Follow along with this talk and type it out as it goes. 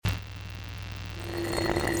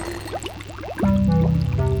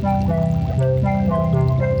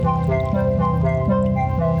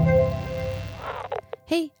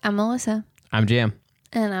I'm Melissa. I'm Jam.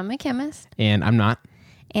 And I'm a chemist. And I'm not.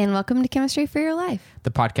 And welcome to Chemistry for Your Life,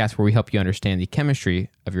 the podcast where we help you understand the chemistry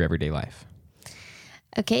of your everyday life.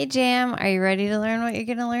 Okay, Jam, are you ready to learn what you're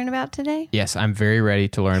going to learn about today? Yes, I'm very ready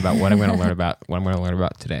to learn about what I'm going to learn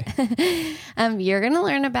about today. You're going to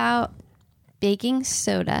learn about baking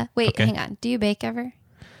soda. Wait, Okay. Hang on. Do you bake ever?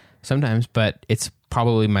 Sometimes, but it's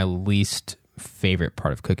probably my least favorite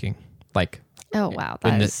part of cooking. Oh, wow.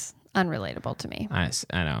 in That the- is unrelatable to me. I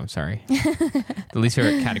know, I'm sorry. The least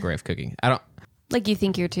favorite category of cooking. Like you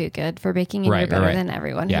think you're too good for baking and Right, you're better right. than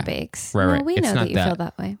everyone Yeah. who bakes. Right, Well, right. we It's know not that you that. feel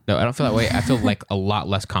that way. No, I don't feel that way. I feel like a lot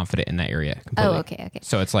less confident in that area completely. Oh, okay.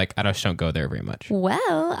 So it's like I just don't go there very much.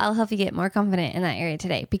 Well, I'll help you get more confident in that area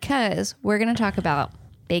today because we're going to talk about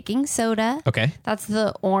baking soda. Okay. That's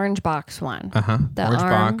the orange box one. Uh-huh. The Orange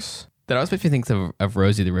arm- box. That always makes me think of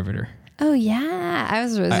Rosie the Riveter. Oh, yeah. I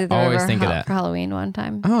was Rosie the always River think of that. for Halloween one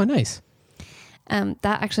time. Oh, nice. That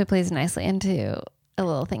actually plays nicely into a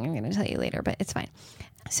little thing I'm going to tell you later, but it's fine.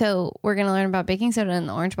 So we're going to learn about baking soda in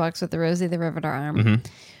the orange box with the Rosie the Riveter arm. Mm-hmm.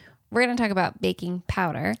 We're going to talk about baking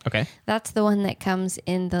powder. Okay. That's the one that comes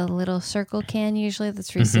in the little circle can usually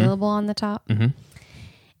that's resealable on the top. Mm-hmm.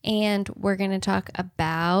 And we're going to talk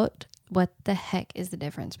about what the heck is the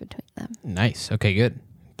difference between them. Nice. Okay, good.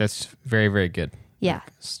 That's very, very good. Yeah.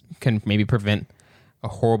 Can maybe prevent a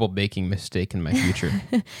horrible baking mistake in my future.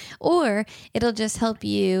 Or it'll just help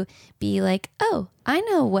you be like, oh, I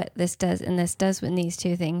know what this does and this does when these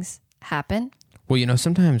two things happen. Well,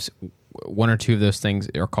 sometimes one or two of those things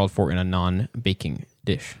are called for in a non-baking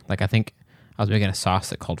dish. Like I think I was making a sauce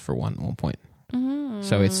that called for one at one point. Mm-hmm.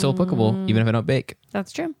 So it's still applicable even if I don't bake.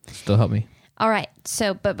 That's true. Still help me. All right.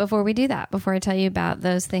 So, but before we do that, before I tell you about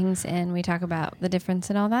those things and we talk about the difference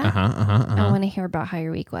and all that, I want to hear about how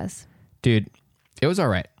your week was. Dude, it was all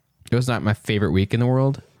right. It was not my favorite week in the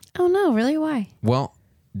world. Oh, no, really? Why? Well,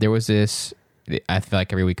 there was this, I feel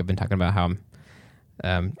like every week I've been talking about how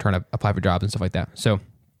I'm trying to apply for jobs and stuff like that. So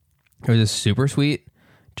it was this super sweet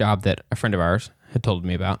job that a friend of ours had told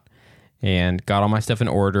me about and got all my stuff in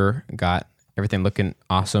order, got everything looking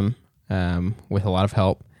awesome with a lot of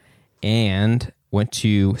help, and went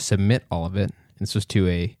to submit all of it. This was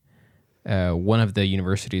to one of the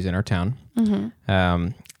universities in our town. Mm-hmm.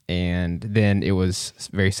 And then it was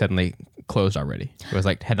very suddenly closed already. It was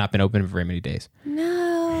like had not been open for very many days.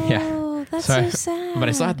 No. Yeah. That's so sad. But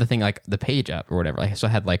I still had the thing like the page up or whatever. Like I still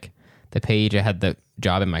had like the page. I had the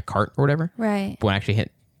job in my cart or whatever. Right. But when I actually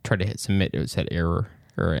tried to hit submit, it said error.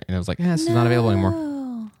 And I was like, this is not available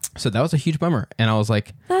anymore. So that was a huge bummer. And I was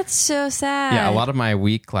like, that's so sad. yeah, a lot of my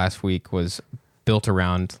week last week was built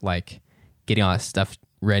around like getting all that stuff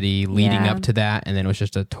ready, leading up to that, and then it was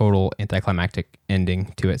just a total anticlimactic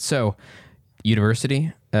ending to it. So,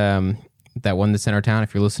 university, that one that's in our town,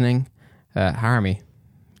 if you're listening, hire me.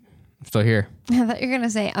 I'm still here. I thought you were going to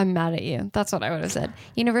say, I'm mad at you. That's what I would have said.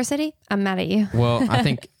 University, I'm mad at you. Well, I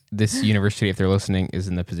think this university, if they're listening, is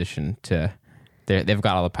in the position to, they've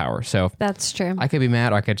got all the power. So That's true. I could be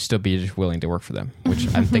mad, or I could still be just willing to work for them, which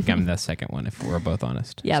I think I'm the second one, if we're both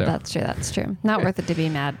honest. Yeah, So, That's true. Not worth it to be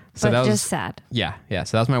mad, So but that was- just sad. Yeah.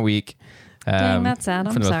 So that was my week. Dang, that's sad. for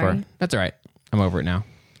I'm the most sorry. part. That's all right. I'm over it now.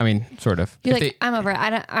 I mean, sort of. You're If like, I'm over it.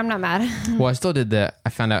 I'm not mad. well, I still did I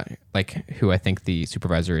found out like who I think the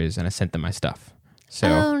supervisor is, and I sent them my stuff. So,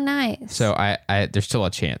 Oh, nice. so I there's still a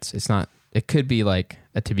chance. It's not. It could be like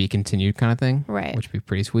a to be continued kind of thing, Right. Which would be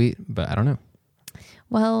pretty sweet, but I don't know.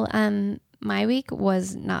 Well, my week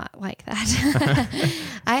was not like that.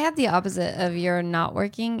 I had the opposite of your not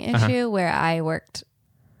working issue where I worked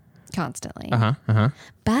constantly.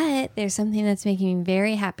 But there's something that's making me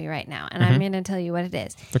very happy right now, and I'm going to tell you what it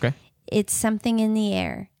is. Okay. It's something in the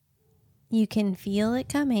air. You can feel it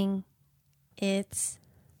coming. It's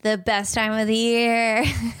the best time of the year.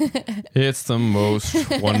 It's the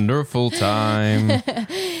most wonderful time.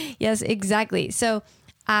 Yes, exactly. So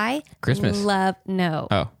I Christmas. No.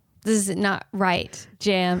 Oh. This is not right,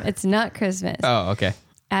 Jam. It's not Christmas. Oh, okay.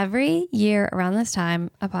 Every year around this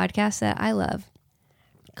time, a podcast that I love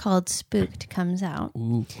called Spooked comes out.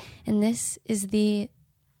 Ooh. And this is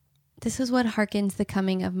what harkens the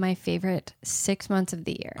coming of my favorite 6 months of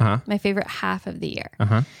the year. My favorite half of the year.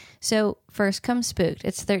 So first comes Spooked.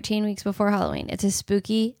 It's 13 weeks before Halloween. It's a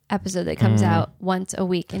spooky episode that comes out once a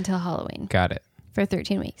week until Halloween Got it. for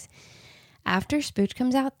 13 weeks. After Spooked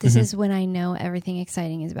comes out, this is when I know everything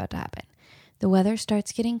exciting is about to happen. The weather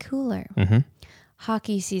starts getting cooler.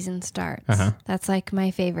 Hockey season starts. That's like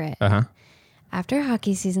my favorite. After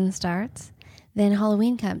hockey season starts, then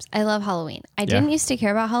Halloween comes. I love Halloween. I didn't used to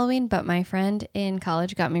care about Halloween, but my friend in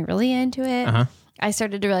college got me really into it. I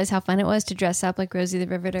started to realize how fun it was to dress up like Rosie the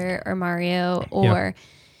Riveter or Mario or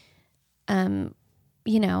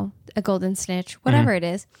a golden snitch, whatever it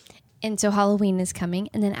is. And so Halloween is coming.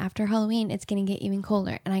 And then after Halloween, it's going to get even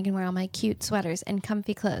colder. And I can wear all my cute sweaters and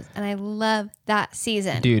comfy clothes. And I love that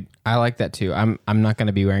season. Dude, I like that too. I'm not going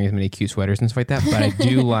to be wearing as many cute sweaters and stuff like that, but I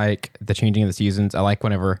do like the changing of the seasons. I like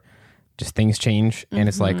whenever just things change and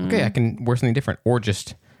it's like, okay, I can wear something different or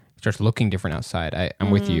just starts looking different outside. I'm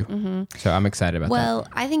with you. So I'm excited about that. Well,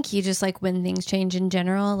 I think you just like when things change in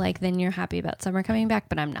general, like then you're happy about summer coming back,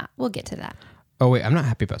 but I'm not. We'll get to that. Oh, wait, I'm not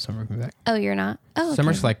happy about summer coming back. Oh, you're not? Oh, okay.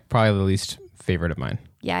 Summer's like probably the least favorite of mine.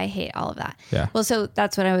 Yeah, I hate all of that. Yeah. Well, so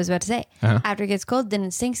that's what I was about to say. After it gets cold, then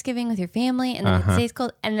it's Thanksgiving with your family, and then it stays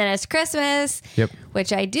cold, and then it's Christmas,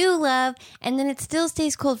 which I do love, and then it still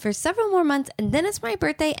stays cold for several more months, and then it's my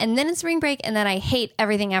birthday, and then it's spring break, and then I hate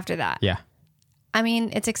everything after that. Yeah. I mean,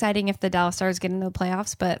 it's exciting if the Dallas Stars get into the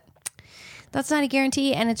playoffs, but that's not a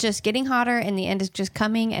guarantee, and it's just getting hotter, and the end is just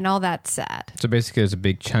coming, and all that's sad. So basically, there's a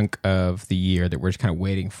big chunk of the year that we're just kind of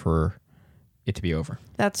waiting for it to be over.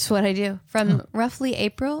 That's what I do from roughly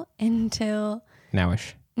April until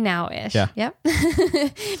Nowish. Yeah. Yep.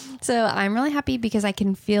 So I'm really happy because I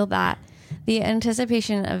can feel that the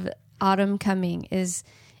anticipation of autumn coming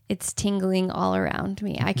it's tingling all around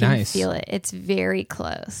me. I can feel it. It's very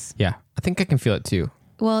close. Yeah. I think I can feel it too.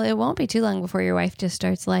 Well, it won't be too long before your wife just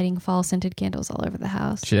starts lighting fall scented candles all over the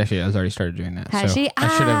house. She actually has already started doing that. Has she? I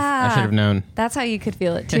should have known. That's how you could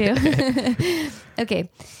feel it too.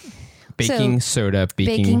 Okay. Baking soda,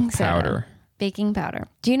 baking powder. Baking powder.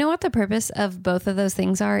 Do you know what the purpose of both of those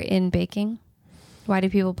things are in baking? Why do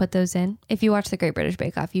people put those in? If you watch the Great British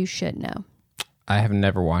Bake Off, you should know. I have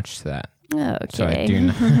never watched that. Okay. So I do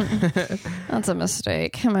not. That's a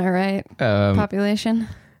mistake. Am I right? Population?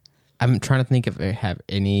 I'm trying to think if I have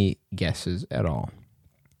any guesses at all.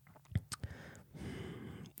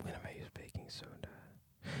 When have I used baking soda?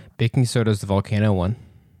 Baking soda is the volcano one.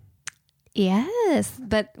 Yes,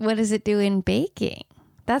 but what does it do in baking?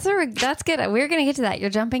 That's good. We're going to get to that. You're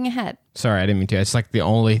jumping ahead. Sorry, I didn't mean to. It's like the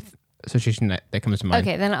only association that comes to mind.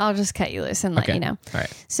 Okay, then I'll just cut you loose and let you know. All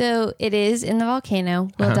right. So it is in the volcano.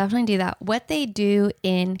 We'll definitely do that. What they do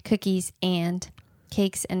in cookies and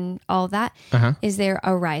cakes and all that is they're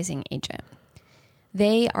a rising agent.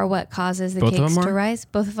 They are what causes the cakes to rise.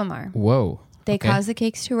 Both of them are. Whoa. They cause the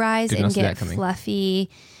cakes to rise and get fluffy.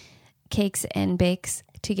 Cakes and bakes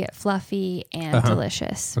to get fluffy and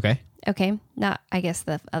delicious. Okay. Not, I guess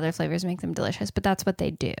the other flavors make them delicious, but that's what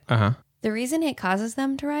they do. The reason it causes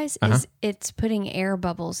them to rise is it's putting air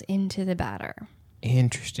bubbles into the batter.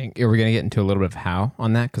 Interesting. Are we going to get into a little bit of how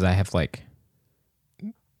on that? Because I have like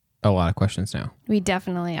a lot of questions now. We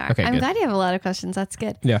definitely are. Okay, I'm glad you have a lot of questions. That's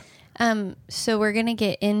good. Yeah. So we're going to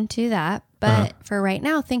get into that. But for right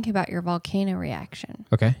now, think about your volcano reaction.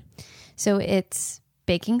 Okay. So it's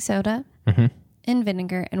baking soda and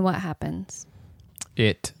vinegar. And what happens?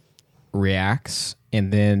 It reacts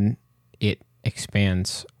and then it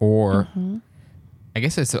expands, or I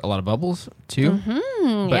guess it's a lot of bubbles too.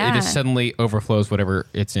 But it just suddenly overflows whatever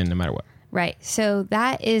it's in, no matter what. Right. So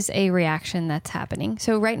that is a reaction that's happening.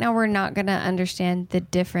 So right now we're not going to understand the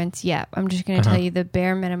difference yet. I'm just going to tell you the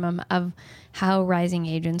bare minimum of how rising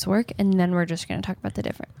agents work, and then we're just going to talk about the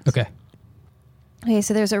difference. Okay,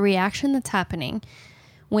 so there's a reaction that's happening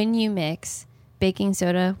when you mix baking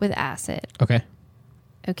soda with acid.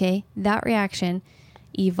 Okay, that reaction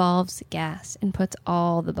evolves gas and puts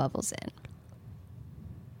all the bubbles in.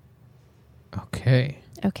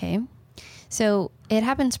 Okay. So it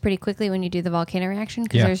happens pretty quickly when you do the volcano reaction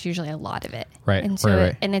because there's usually a lot of it. Right. And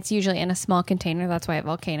so and it's usually in a small container. That's why it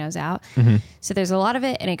volcanoes out. So there's a lot of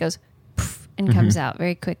it and it goes poof, and comes out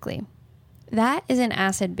very quickly. That is an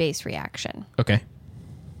acid-base reaction. Okay.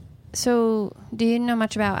 So do you know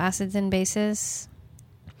much about acids and bases?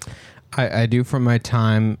 I do from my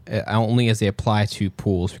time, only as they apply to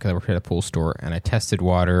pools, because I worked at a pool store and I tested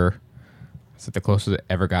water. It's the closest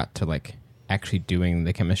I ever got to like actually doing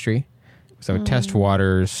the chemistry. So I would test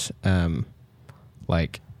waters,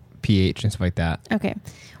 like pH and stuff like that. Okay.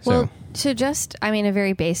 Well, so just, I mean, a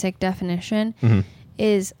very basic definition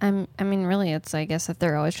is, really it's, I guess, if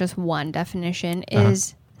there always just one definition,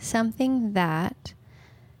 is something that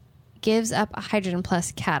gives up a hydrogen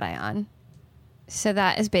plus cation. So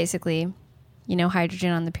that is basically,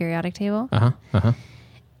 hydrogen on the periodic table.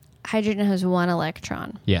 Hydrogen has one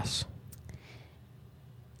electron. Yes.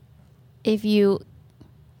 If you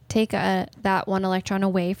take that one electron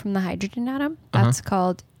away from the hydrogen atom, that's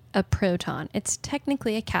called a proton. It's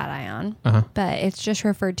technically a cation, but it's just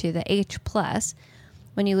referred to the H plus.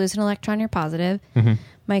 When you lose an electron, you're positive.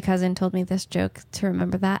 My cousin told me this joke to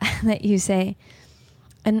remember that you say,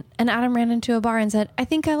 an atom ran into a bar and said, I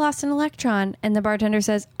think I lost an electron. And the bartender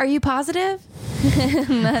says, are you positive?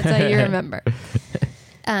 And that's how you remember.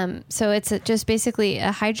 So it's just basically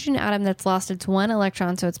a hydrogen atom that's lost its one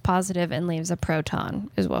electron, so it's positive, and leaves a proton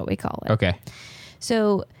is what we call it. Okay.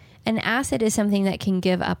 So an acid is something that can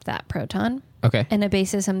give up that proton. Okay. And a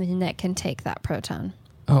base is something that can take that proton.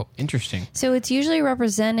 Oh, interesting. So it's usually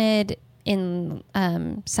represented in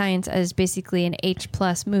science as basically an H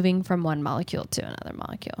plus moving from one molecule to another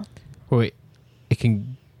molecule. Wait, it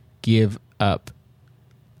can give up.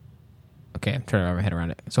 Okay, I'm trying to wrap my head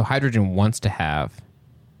around it. So hydrogen wants to have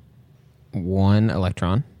one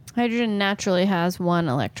electron. Hydrogen naturally has one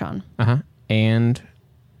electron. And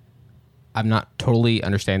I'm not totally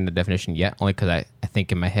understanding the definition yet, only because I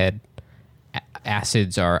think in my head,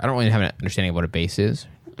 acids are, I don't really have an understanding of what a base is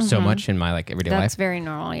so much in my like everyday life. That's very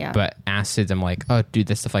normal, yeah. But acids, I'm like, oh, dude,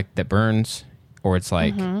 that's stuff like that burns, or it's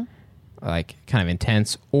like kind of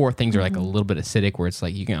intense, or things are like a little bit acidic, where it's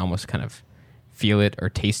like you can almost kind of feel it or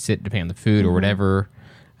taste it depending on the food or whatever.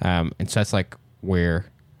 And so that's like where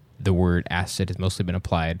the word acid has mostly been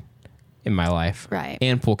applied in my life, right?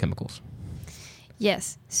 And pool chemicals.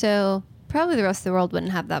 Yes, so probably the rest of the world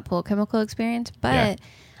wouldn't have that pool chemical experience, but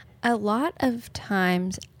a lot of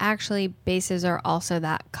times, actually, bases are also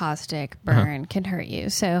that caustic, burn, can hurt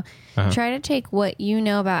you. So try to take what you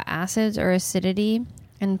know about acids or acidity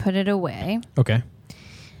and put it away. Okay.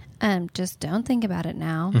 Just don't think about it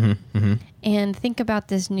now. And think about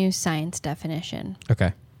this new science definition.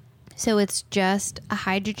 Okay. So it's just a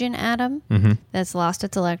hydrogen atom that's lost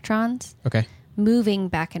its electrons. Okay. Moving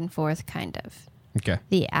back and forth, kind of. Okay.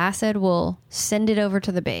 The acid will send it over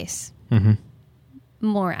to the base.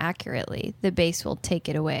 More accurately, the base will take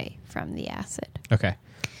it away from the acid. Okay.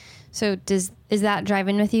 So is that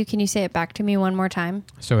driving with you? Can you say it back to me one more time?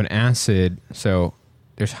 So an acid, so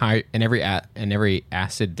there's in every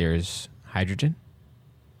acid there's hydrogen.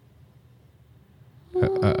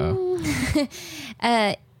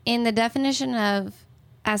 In the definition of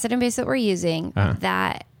acid and base that we're using,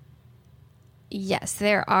 that yes,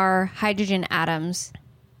 there are hydrogen atoms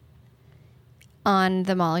on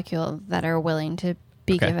the molecule that are willing to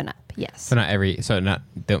be given up. Yes. So I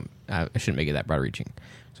shouldn't make it that broad reaching.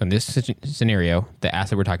 So in this scenario, the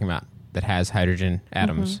acid we're talking about that has hydrogen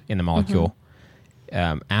atoms in the molecule,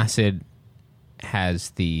 acid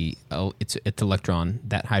has its electron.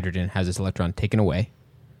 That hydrogen has its electron taken away.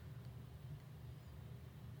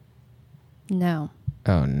 No.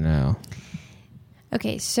 Oh no.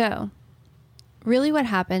 Okay, so really what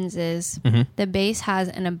happens is the base has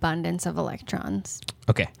an abundance of electrons.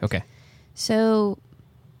 Okay. So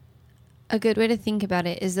a good way to think about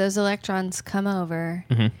it is those electrons come over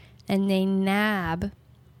and they nab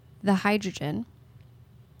the hydrogen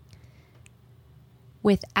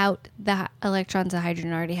without the electrons the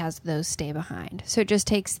hydrogen already has, those stay behind. So it just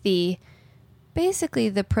takes basically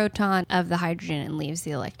the proton of the hydrogen and leaves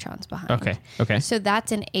the electrons behind. Okay. So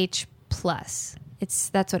that's an H plus.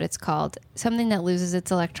 That's what it's called. Something that loses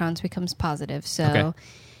its electrons becomes positive. So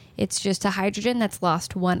it's just a hydrogen that's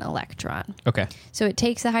lost one electron. Okay. So it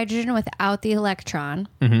takes the hydrogen without the electron,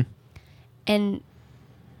 and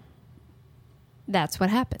that's what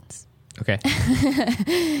happens. Okay.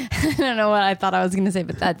 I don't know what I thought I was going to say,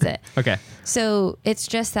 but that's it. Okay. So it's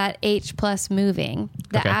just that H plus moving.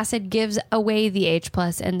 The acid gives away the H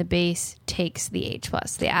plus, and the base takes the H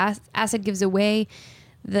plus. The acid gives away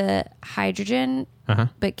the hydrogen,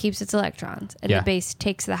 but keeps its electrons, and the base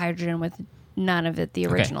takes the hydrogen with none of it, the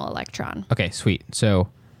original electron. Okay, sweet. So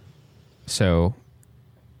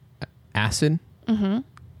acid,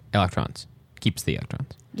 electrons, keeps the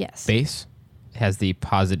electrons. Yes. Base has the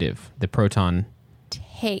positive, the proton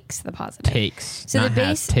takes the positive. Takes. So not the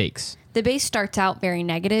base takes. The base starts out very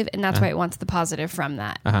negative, and that's why it wants the positive from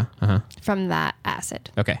that. From that acid.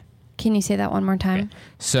 Okay. Can you say that one more time? Okay.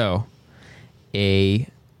 So a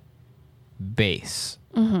base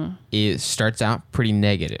starts out pretty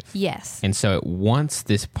negative. Yes. And so it wants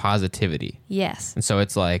this positivity. Yes. And so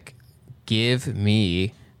it's like, give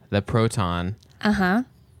me the proton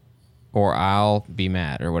or I'll be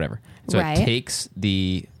mad or whatever. So it takes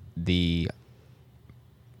the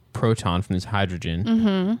proton from this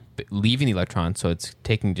hydrogen, but leaving the electron, so it's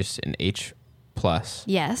taking just an H plus.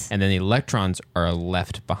 Yes. And then the electrons are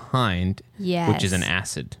left behind, yes, which is an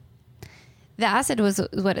acid. The acid was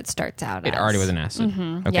what it starts out as. It already was an acid.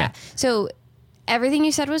 Okay. Yeah. So everything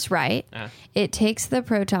you said was right. It takes the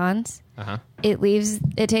protons.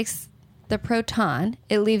 It takes the proton.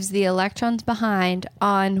 It leaves the electrons behind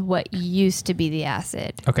on what used to be the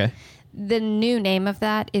acid. Okay. The new name of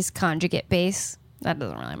that is conjugate base. That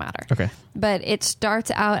doesn't really matter. Okay. But it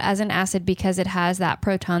starts out as an acid because it has that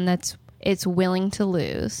proton it's willing to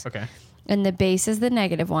lose. Okay. And the base is the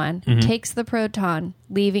negative one, takes the proton,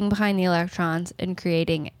 leaving behind the electrons and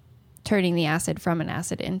turning the acid from an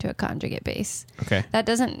acid into a conjugate base. Okay.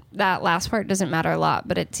 That last part doesn't matter a lot,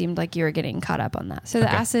 but it seemed like you were getting caught up on that. So the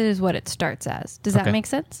acid is what it starts as. Does that make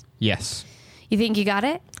sense? Yes. You think you got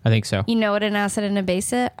it? I think so. You know what an acid and a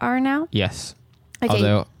base are now? Yes. Okay.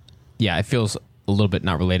 Although, yeah, it feels a little bit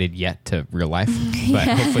not related yet to real life, but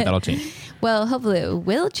hopefully that'll change. Well, hopefully it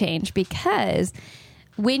will change because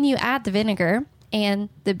when you add the vinegar and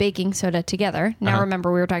the baking soda together, now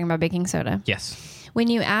remember we were talking about baking soda. Yes. When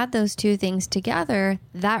you add those two things together,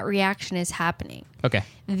 that reaction is happening. Okay.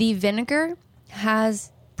 The vinegar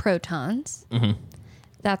has protons. Mm-hmm.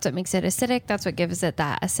 That's what makes it acidic. That's what gives it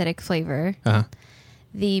that acidic flavor. Uh-huh.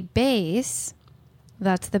 The base,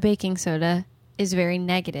 that's the baking soda, is very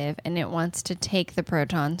negative, and it wants to take the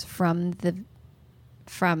protons from the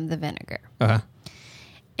vinegar. Uh-huh.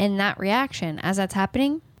 And that reaction, as that's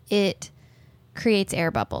happening, it creates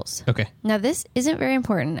air bubbles. Okay. Now, this isn't very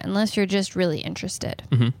important unless you're just really interested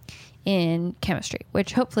in chemistry,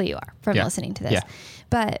 which hopefully you are from listening to this. Yeah.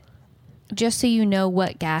 But just so you know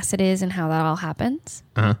what gas it is and how that all happens.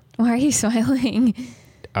 Uh-huh. Why are you smiling?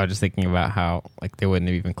 I was just thinking about how like they wouldn't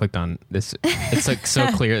have even clicked on this. It's like so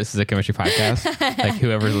clear this is a chemistry podcast. Like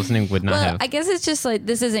whoever's listening would not have. I guess it's just like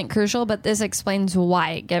this isn't crucial, but this explains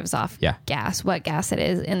why it gives off gas, what gas it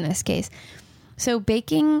is in this case. So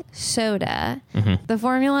baking soda, the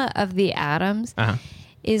formula of the atoms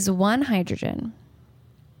is 1 hydrogen,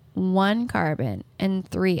 1 carbon, and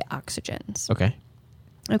 3 oxygens. Okay.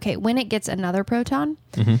 Okay, when it gets another proton,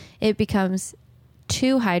 it becomes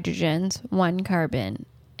 2 hydrogens, 1 carbon,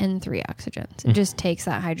 and 3 oxygens. It just takes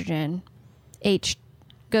that hydrogen,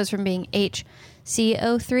 goes from being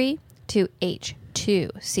HCO3 to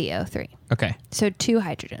H2CO3. Okay. So 2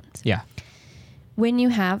 hydrogens. Yeah. When you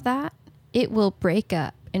have that, it will break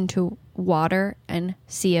up into water and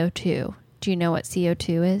CO2. Do you know what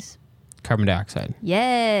CO2 is? Carbon dioxide.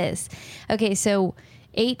 Yes. Okay, so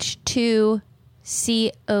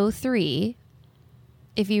H2CO3,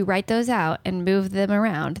 if you write those out and move them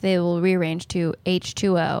around, they will rearrange to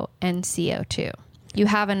H2O and CO2. You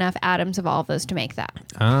have enough atoms of all of those to make that.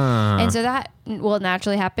 And so that will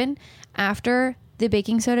naturally happen. After the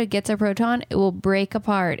baking soda gets a proton, it will break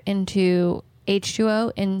apart into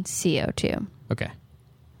H2O and CO2. Okay.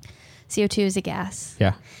 CO2 is a gas.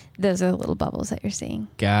 Yeah. Those are the little bubbles that you're seeing.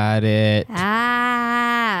 Got it.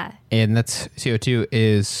 Ah. And that's CO2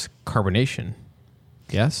 is carbonation.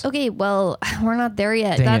 Yes? Okay, well, we're not there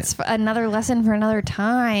yet. Dang That's another lesson for another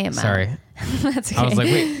time. Sorry. That's okay. I was like,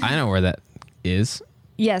 wait, I know where that is.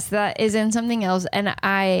 Yes, that is in something else, and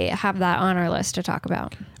I have that on our list to talk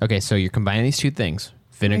about. Okay, so you're combining these two things,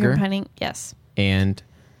 vinegar Yes. and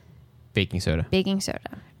baking soda. Baking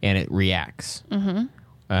soda. And it reacts.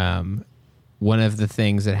 One of the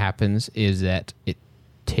things that happens is that it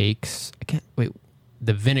takes...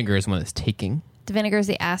 the vinegar is one that's taking. The vinegar is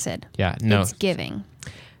the acid. Yeah, no. It's giving.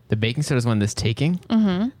 The baking soda is one that's taking,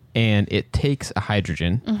 and it takes a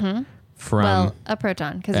hydrogen from... a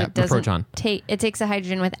proton, because Yeah, it doesn't a proton. it takes a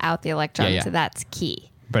hydrogen without the electron, Yeah. so that's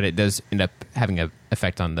key. But it does end up having an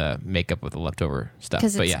effect on the makeup of the leftover stuff.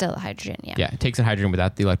 Because But it's yeah. still a hydrogen, Yeah, it takes a hydrogen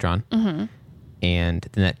without the electron, and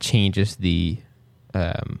then that changes the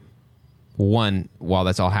while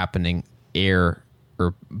that's all happening, air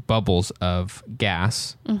or bubbles of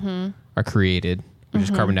gas are created, which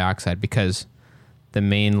is carbon dioxide, because the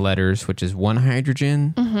main letters, which is 1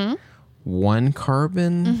 hydrogen, 1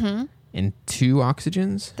 carbon, and 2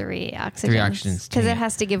 oxygens. 3 oxygens. 3 oxygens. Because Dang it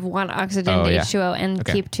has to give 1 oxygen Oh, to yeah. H2O and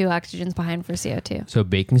Okay. keep 2 oxygens behind for CO2. So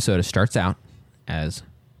baking soda starts out as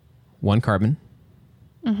 1 carbon,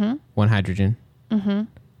 1 hydrogen, and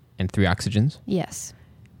 3 oxygens. Yes.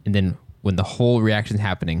 And then when the whole reaction is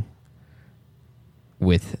happening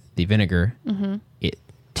with the vinegar, it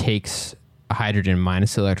takes a hydrogen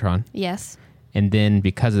minus the electron. Yes. And then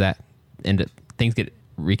because of that, things get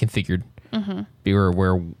reconfigured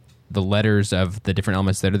where the letters of the different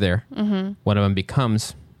elements that are there, one of them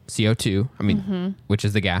becomes CO2, which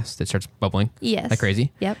is the gas that starts bubbling Yes. like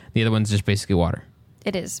crazy. Yep. The other one's just basically water,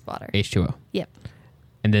 It is water. H2O. Yep.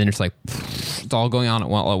 And then it's like, it's all going on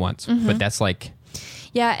all at once. But that's like...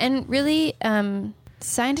 Yeah, and really,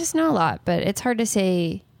 scientists know a lot, but it's hard to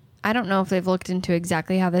say. I don't know if they've looked into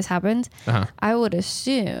exactly how this happens. I would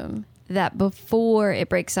assume that before it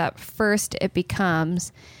breaks up, first it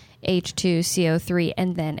becomes H2CO3,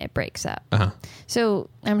 and then it breaks up. So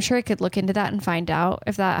I'm sure I could look into that and find out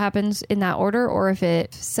if that happens in that order, or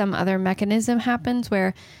if some other mechanism happens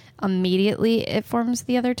where immediately it forms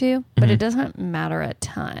the other two, but it doesn't matter a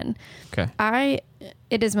ton. Okay.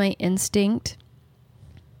 It is my instinct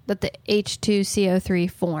that the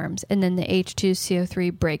H2CO3 forms, and then the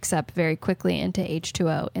H2CO3 breaks up very quickly into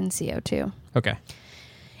H2O and CO2. Okay.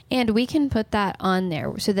 And we can put that on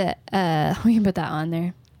there so that we can put that on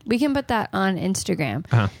there. We can put that on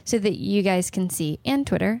Instagram so that you guys can see, and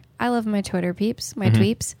Twitter. I love my Twitter peeps, my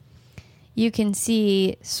tweeps. You can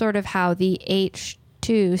see sort of how the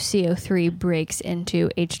H2CO3 breaks into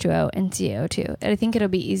H2O and CO2. And I think it'll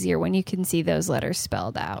be easier when you can see those letters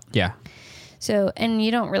spelled out. Yeah. So, and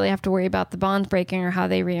you don't really have to worry about the bonds breaking or how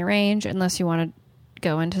they rearrange unless you want to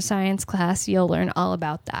go into science class. You'll learn all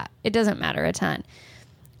about that. It doesn't matter a ton.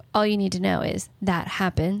 All you need to know is that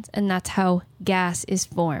happens, and that's how gas is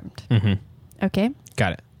formed. Okay?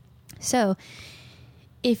 Got it. So,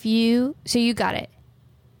 you got it.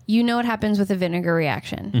 You know what happens with a vinegar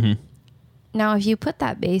reaction. Now, if you put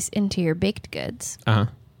that base into your baked goods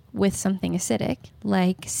with something acidic,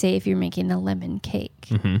 like say if you're making a lemon cake,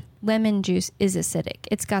 lemon juice is acidic.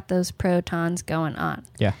 It's got those protons going on.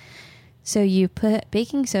 Yeah. So you put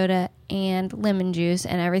baking soda and lemon juice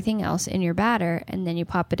and everything else in your batter, and then you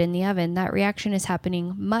pop it in the oven. That reaction is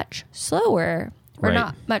happening much slower, or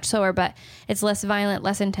not much slower, but it's less violent,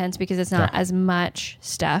 less intense, because it's not as much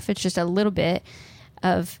stuff. It's just a little bit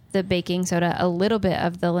of the baking soda, a little bit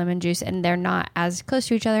of the lemon juice, and they're not as close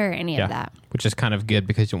to each other or any of that. Which is kind of good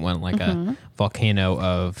because you want like a volcano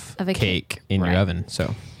of a cake in your oven.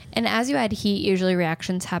 So, and as you add heat, usually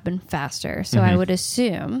reactions happen faster. So I would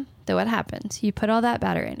assume that what happens, you put all that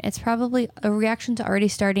batter in, it's probably a reaction's already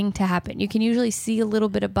starting to happen. You can usually see a little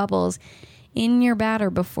bit of bubbles in your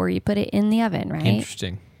batter before you put it in the oven, right?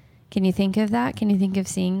 Interesting. Can you think of that? Can you think of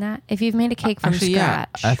seeing that? If you've made a cake from scratch. Yeah.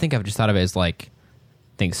 I think I've just thought of it as like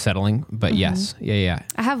things settling, but yes. Yeah.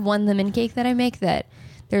 I have one lemon cake that I make that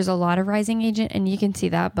there's a lot of rising agent, and you can see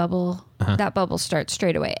that bubble. That bubble starts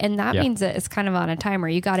straight away, and that means that it's kind of on a timer.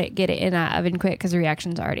 You got to get it in that oven quick because the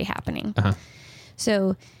reaction's already happening.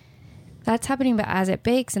 So that's happening, but as it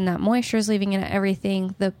bakes and that moisture is leaving in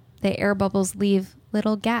everything, the air bubbles leave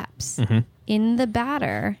little gaps in the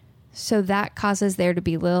batter. So that causes there to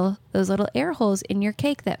be those little air holes in your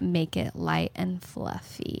cake that make it light and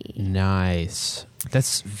fluffy. Nice.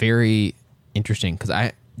 That's very interesting, because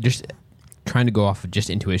I just trying to go off of just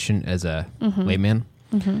intuition as a layman.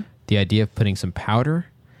 The idea of putting some powder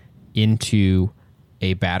into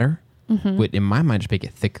a batter would, in my mind, just make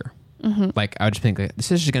it thicker. Like I would just think like,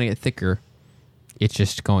 this is just going to get thicker. It's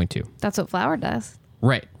just going to. That's what flour does.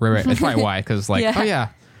 Right. That's probably why. Because like, yeah,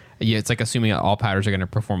 it's like assuming all powders are going to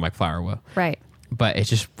perform like flour will. Right. But it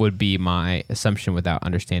just would be my assumption without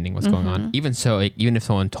understanding what's going on. Even so, like, even if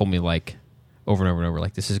someone told me like over and over and over,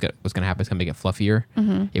 like this is what's going to happen, it's going to make it fluffier,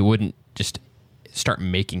 it wouldn't just start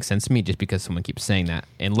making sense to me just because someone keeps saying that,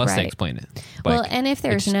 unless they explain it. Like, well, and if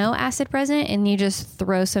there's no acid present and you just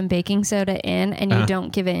throw some baking soda in and you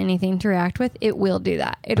don't give it anything to react with, it will do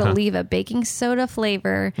that. It'll leave a baking soda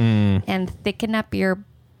flavor and thicken up your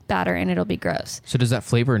batter, and it'll be gross. So is that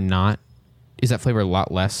flavor a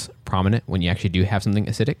lot less prominent when you actually do have something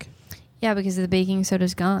acidic? Yeah, because the baking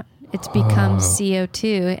soda's gone. It's become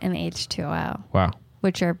CO2 and H2O. Wow.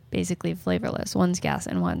 Which are basically flavorless. One's gas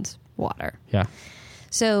and one's water. Yeah.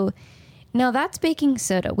 So now that's baking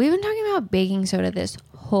soda. We've been talking about baking soda this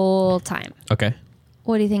whole time. Okay.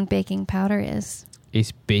 What do you think baking powder is?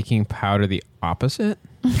 Is baking powder the opposite?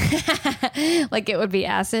 Like it would be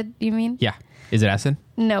acid, you mean? Yeah. Is it acid?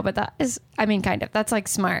 No, but that is, I mean, kind of. That's like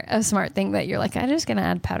a smart thing that you're like, I'm just going to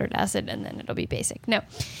add powdered acid and then it'll be basic. No,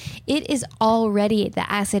 it is already the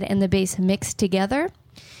acid and the base mixed together.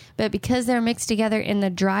 But because they're mixed together in the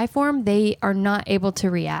dry form, they are not able to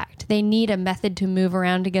react. They need a method to move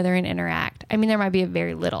around together and interact. I mean, there might be a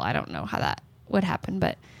very little. I don't know how that would happen,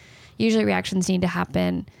 but usually reactions need to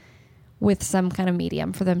happen with some kind of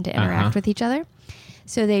medium for them to interact with each other.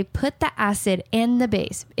 So they put the acid in the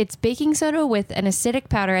base. It's baking soda with an acidic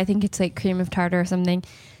powder. I think it's like cream of tartar or something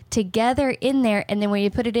together in there. And then when you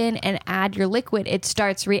put it in and add your liquid, it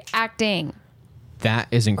starts reacting. That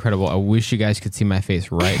is incredible. I wish you guys could see my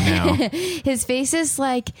face right now. His face is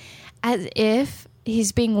like as if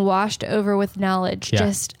he's being washed over with knowledge,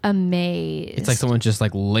 just amazed. It's like someone just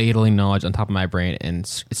like ladling knowledge on top of my brain and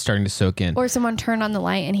it's starting to soak in. Or someone turned on the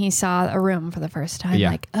light and he saw a room for the first time.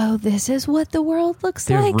 Like, oh, this is what the world looks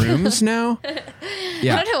like. There are rooms now?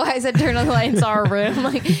 Yeah. I don't know why I said turn on the light and saw a room.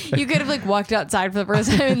 Like you could have like walked outside for the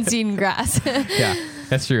first time and seen grass.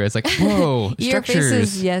 That's true. It's like, whoa, Your structures. face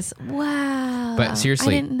is, yes. Wow. But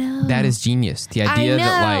seriously, I didn't know. that is genius. The idea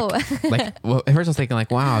that well, at first I was thinking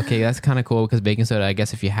like, wow, okay, that's kind of cool because baking soda, I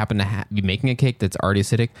guess if you happen to be making a cake that's already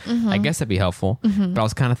acidic, I guess that'd be helpful. But I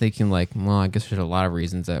was kind of thinking like, well, I guess there's a lot of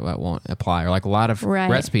reasons that won't apply, or like a lot of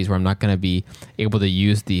recipes where I'm not going to be able to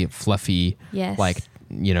use the fluffy, like,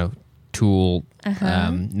 tool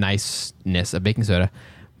niceness of baking soda.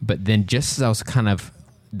 But then just as I was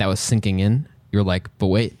that was sinking in, you're like, but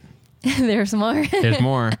wait. There's more. There's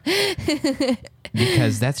more.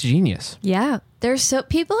 Because that's genius. Yeah.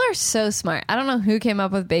 People are so smart. I don't know who came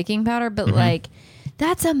up with baking powder, but like,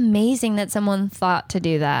 that's amazing that someone thought to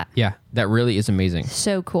do that. Yeah, that really is amazing.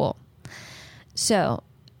 So cool. So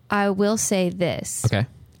I will say this. Okay.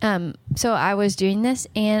 So I was doing this,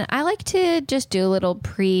 and I like to just do a little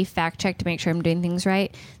pre-fact check to make sure I'm doing things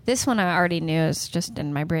right. This one I already knew is just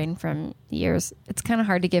in my brain from years. It's kind of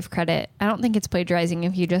hard to give credit. I don't think it's plagiarizing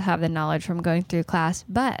if you just have the knowledge from going through class,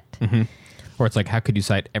 but... Or it's like, how could you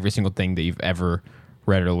cite every single thing that you've ever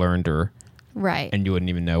read or learned, or... Right. And you wouldn't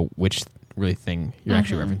even know which really thing you're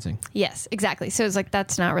actually referencing. Yes, exactly. So it's like,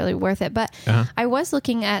 that's not really worth it. But I was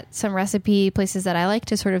looking at some recipe places that I like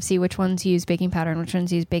to sort of see which ones use baking powder and which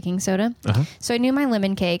ones use baking soda. So I knew my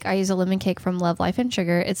lemon cake. I use a lemon cake from Love, Life, and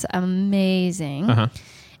Sugar. It's amazing.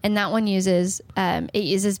 And that one uses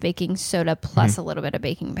baking soda plus a little bit of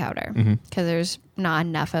baking powder because there's not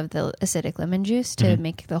enough of the acidic lemon juice to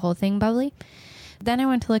make the whole thing bubbly. Then I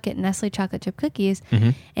went to look at Nestle chocolate chip cookies,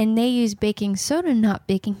 and they use baking soda, not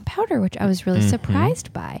baking powder, which I was really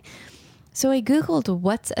surprised by. So I Googled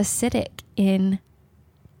what's acidic in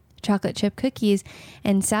chocolate chip cookies,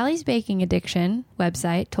 and Sally's Baking Addiction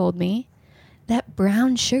website told me that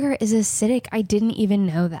brown sugar is acidic. I didn't even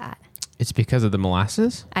know that. It's because of the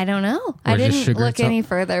molasses? I don't know. I didn't look any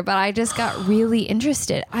further, but I just got really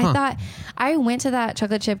interested. I thought, I went to that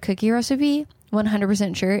chocolate chip cookie recipe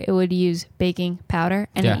 100% sure it would use baking powder,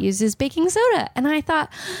 and it uses baking soda. And I thought,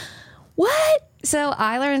 what? So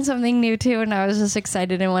I learned something new too, and I was just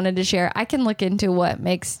excited and wanted to share. I can look into what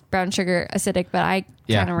makes brown sugar acidic, but I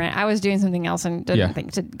kind of ran. I was doing something else and didn't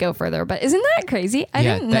think to go further. But isn't that crazy? I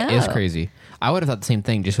didn't know. That is crazy. I would have thought the same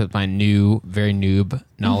thing just with my very noob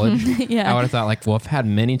knowledge. I would have thought like, well, I've had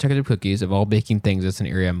many chocolate chip cookies of all baking things. It's an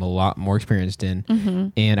area I'm a lot more experienced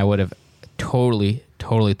in. And I would have totally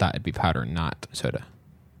thought it'd be powder, not soda.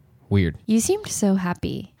 Weird. You seemed so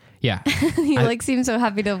happy. Yeah. You seem so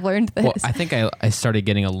happy to have learned this. Well, I think I started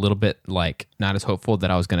getting a little bit like not as hopeful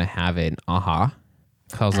that I was going to have an aha.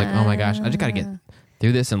 Cause I was like, oh my gosh, I just got to get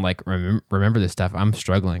through this and like remember this stuff. I'm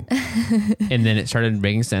struggling. And then it started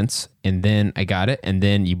making sense. And then I got it. And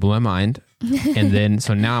then you blew my mind. And then,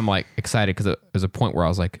 so now I'm like excited because there's a point where I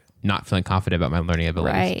was like not feeling confident about my learning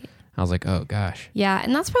abilities. Right. I was like, oh gosh. Yeah.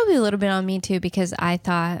 And that's probably a little bit on me too, because I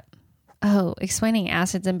thought, oh, explaining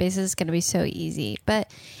acids and bases is going to be so easy. But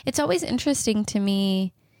it's always interesting to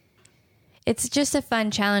me. It's just a fun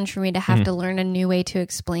challenge for me to have to learn a new way to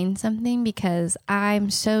explain something because I'm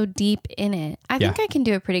so deep in it. I think I can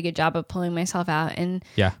do a pretty good job of pulling myself out and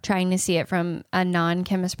trying to see it from a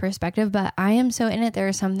non-chemist perspective. But I am so in it. There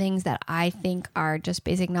are some things that I think are just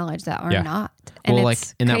basic knowledge that are not. And well,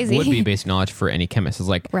 it's and crazy. that would be basic knowledge for any chemist. It's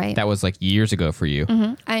like, that was like years ago for you.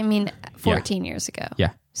 I mean, 14 years ago.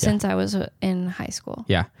 Yeah. Since I was in high school.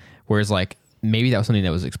 Yeah. Whereas like, maybe that was something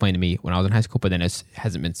that was explained to me when I was in high school, but then it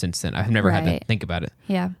hasn't been since then. I've never had to think about it.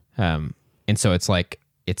 Yeah. And so it's like,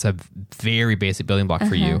 it's a very basic building block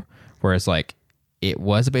for you. Whereas like, it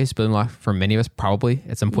was a basic building block for many of us, probably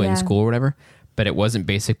at some point in school or whatever, but it wasn't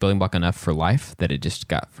basic building block enough for life that it just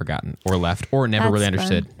got forgotten or left or never really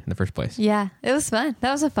understood in the first place. Yeah. It was fun.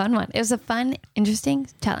 That was a fun one. It was a fun, interesting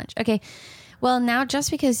challenge. Okay. Well, now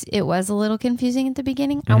just because it was a little confusing at the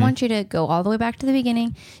beginning, I want you to go all the way back to the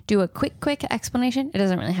beginning, do a quick explanation. It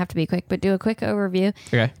doesn't really have to be quick, but do a quick overview.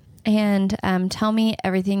 Okay. And tell me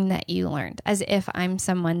everything that you learned as if I'm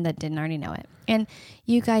someone that didn't already know it. And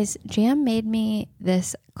you guys, Jam made me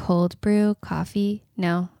this cold brew coffee.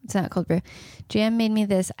 No, it's not cold brew. Jam made me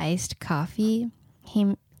this iced coffee.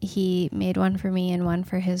 He made one for me and one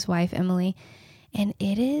for his wife, Emily. And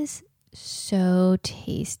it is so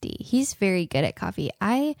tasty. He's very good at coffee.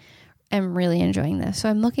 I am really enjoying this. So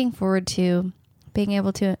I'm looking forward to being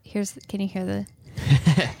able to, can you hear the...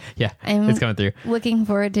 Yeah, it's coming through. Looking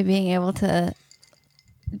forward to being able to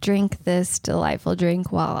drink this delightful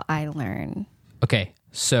drink while I learn. Okay,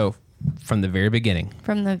 so from the very beginning.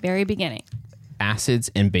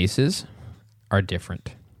 Acids and bases are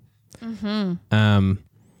different.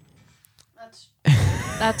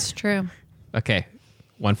 That's true. Okay.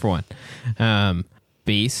 1 for 1.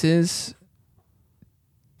 Bases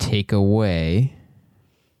take away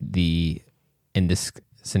in this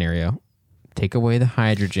scenario, take away the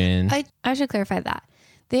hydrogen. I should clarify that.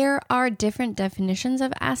 There are different definitions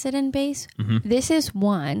of acid and base. This is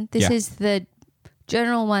one. This is the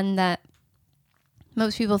general one that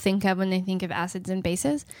most people think of when they think of acids and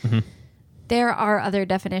bases. There are other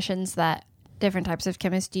definitions that different types of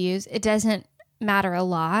chemists use. It doesn't matter a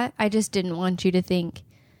lot. I just didn't want you to think.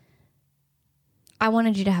 I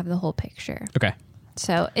wanted you to have the whole picture. Okay.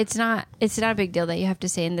 So it's not a big deal that you have to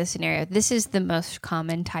say in this scenario. This is the most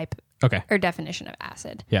common type or definition of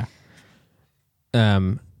acid. Yeah.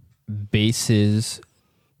 Bases.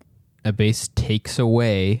 A base takes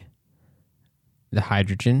away the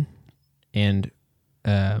hydrogen and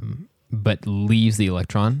but leaves the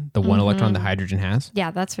electron, the one electron the hydrogen has.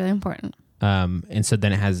 Yeah, that's really important. And so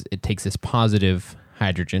then it takes this positive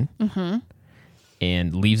hydrogen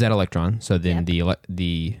and leaves that electron. So then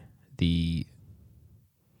the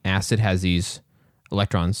acid has these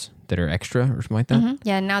electrons that are extra or something like that.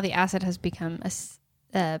 Yeah, now the acid has become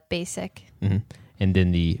a basic. And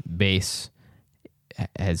then the base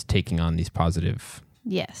has taken on these positive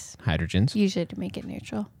hydrogens. Usually to make it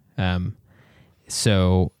neutral.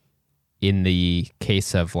 So in the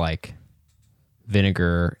case of like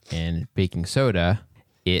vinegar and baking soda,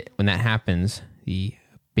 when that happens, the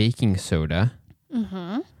baking soda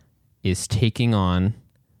is taking on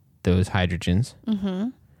those hydrogens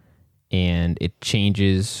and it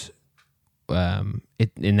changes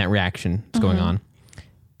in that reaction that's going on.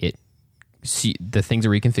 The things are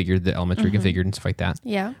reconfigured, the elements reconfigured and stuff like that.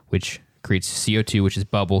 Yeah. Which creates CO2, which is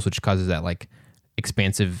bubbles, which causes that like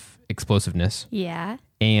expansive explosiveness. Yeah.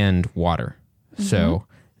 And water. So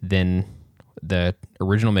then the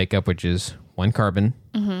original makeup, which is 1 carbon,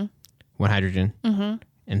 1 hydrogen,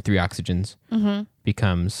 and 3 oxygens,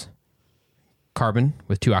 becomes carbon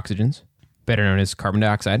with 2 oxygens, better known as carbon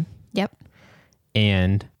dioxide. Yep.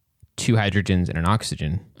 And 2 hydrogens and an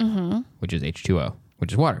oxygen, which is H2O,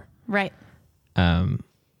 which is water. Right.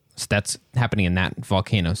 So that's happening in that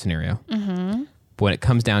volcano scenario. But when it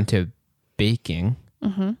comes down to baking,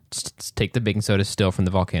 just take the baking soda still from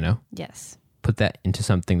the volcano. Yes. Put that into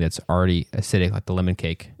something that's already acidic, like the lemon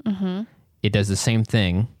cake. It does the same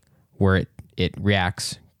thing where it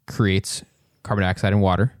reacts, creates carbon dioxide and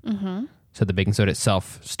water. So the baking soda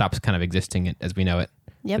itself stops kind of existing as we know it.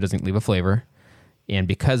 Yep. It doesn't leave a flavor. And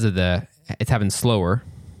because of it's happening slower,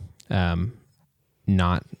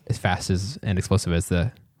 not as fast and explosive as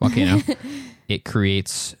the volcano, it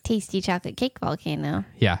creates... Tasty chocolate cake volcano.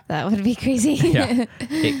 Yeah. That would be crazy. Yeah.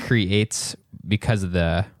 It creates, because of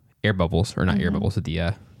the air bubbles, or not air bubbles, but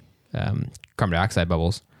the carbon dioxide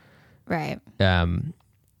bubbles. Right.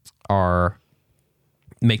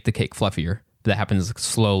 Make the cake fluffier. That happens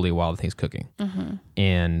slowly while the thing's cooking.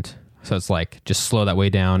 And so it's like, just slow that way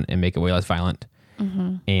down and make it way less violent.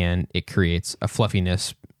 And it creates a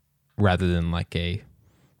fluffiness rather than like a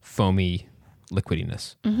foamy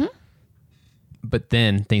liquidiness. But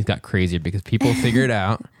then things got crazier because people figured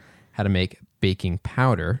out how to make baking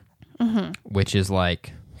powder, which is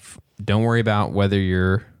like, don't worry about whether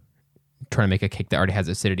you're trying to make a cake that already has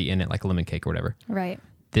acidity in it, like a lemon cake or whatever. Right.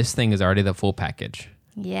 This thing is already the full package.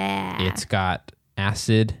 Yeah. It's got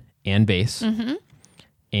acid and base,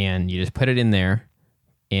 and you just put it in there,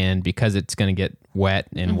 and because it's going to get wet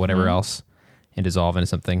and whatever else and dissolve into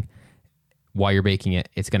something, while you're baking it,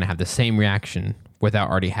 it's going to have the same reaction without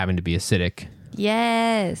already having to be acidic.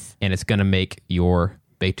 Yes. And it's going to make your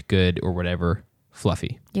baked good or whatever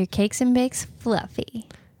fluffy. Your cakes and bakes fluffy.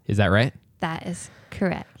 Is that right? That is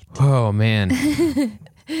correct. Oh, man.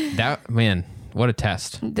 What a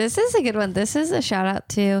test. This is a good one. This is a shout out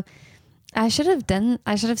to, I should have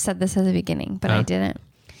said this at the beginning, but I didn't.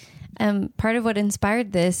 Part of what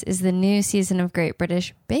inspired this is the new season of Great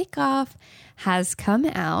British Bake Off has come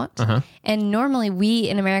out. And normally we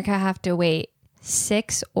in America have to wait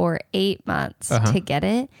 6 or 8 months to get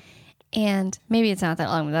it. And maybe it's not that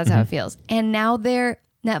long, but that's how it feels. And now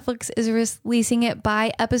Netflix is releasing it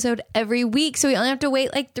by episode every week. So we only have to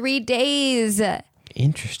wait like 3 days.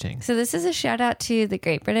 Interesting. So this is a shout out to the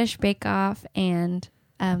Great British Bake Off and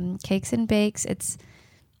Cakes and Bakes. It's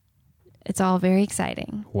all very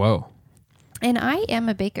exciting. Whoa. And I am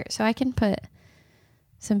a baker, so I can put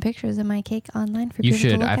some pictures of my cake online for people to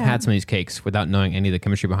look at. You should. I've had some of these cakes without knowing any of the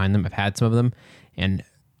chemistry behind them. I've had some of them, and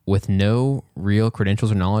with no real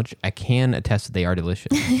credentials or knowledge, I can attest that they are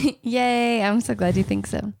delicious. Yay. I'm so glad you think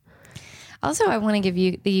so. Also, I want to give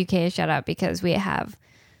you the UK a shout out because we have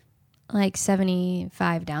like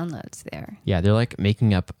 75 downloads there. Yeah, they're like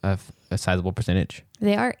making up a sizable percentage.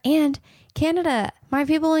 They are. And Canada, my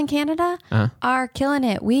people in Canada are killing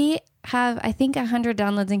it. We have, I think, 100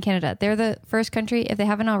 downloads in Canada. They're the first country. If they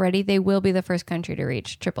haven't already, they will be the first country to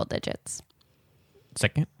reach triple digits.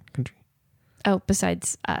 Second country? Oh,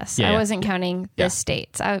 besides us. Yeah, I wasn't counting the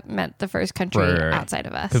states. I meant the first country outside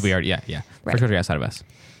of us. Because we already, First country outside of us.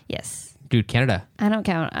 Yes. Dude, Canada. I don't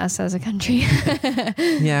count us as a country.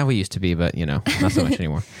 Yeah, we used to be, but, not so much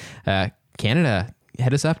anymore. Canada,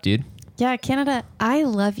 hit us up, dude. Yeah, Canada, I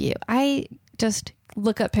love you. I just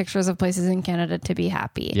look up pictures of places in Canada to be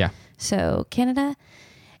happy. Yeah. So, Canada,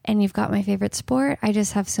 and you've got my favorite sport. I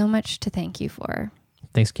just have so much to thank you for.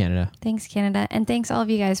 Thanks, Canada. Thanks, Canada. And thanks all of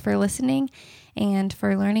you guys for listening and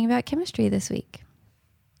for learning about chemistry this week.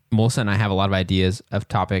 Melissa and I have a lot of ideas of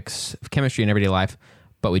topics of chemistry in everyday life,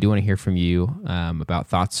 but we do want to hear from you about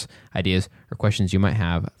thoughts, ideas, or questions you might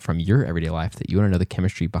have from your everyday life that you want to know the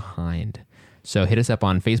chemistry behind. So hit us up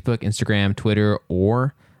on Facebook, Instagram, Twitter,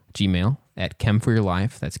 or Gmail at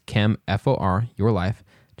Chem4Your-Life. That's Chem, F-O-R, Your Life,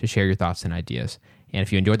 to share your thoughts and ideas. And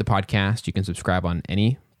if you enjoyed the podcast, you can subscribe on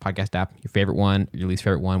any podcast app, your favorite one, your least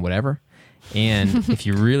favorite one, whatever. And if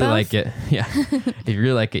you really like it, if you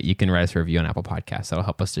really like it, you can write us a review on Apple Podcasts. That'll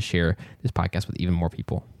help us to share this podcast with even more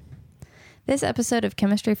people. This episode of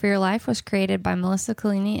Chemistry for Your Life was created by Melissa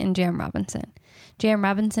Collini and J.M. Robinson. J.M.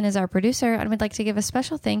 Robinson is our producer, and we'd like to give a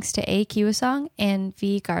special thanks to A. Kiwasong and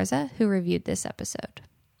V. Garza, who reviewed this episode.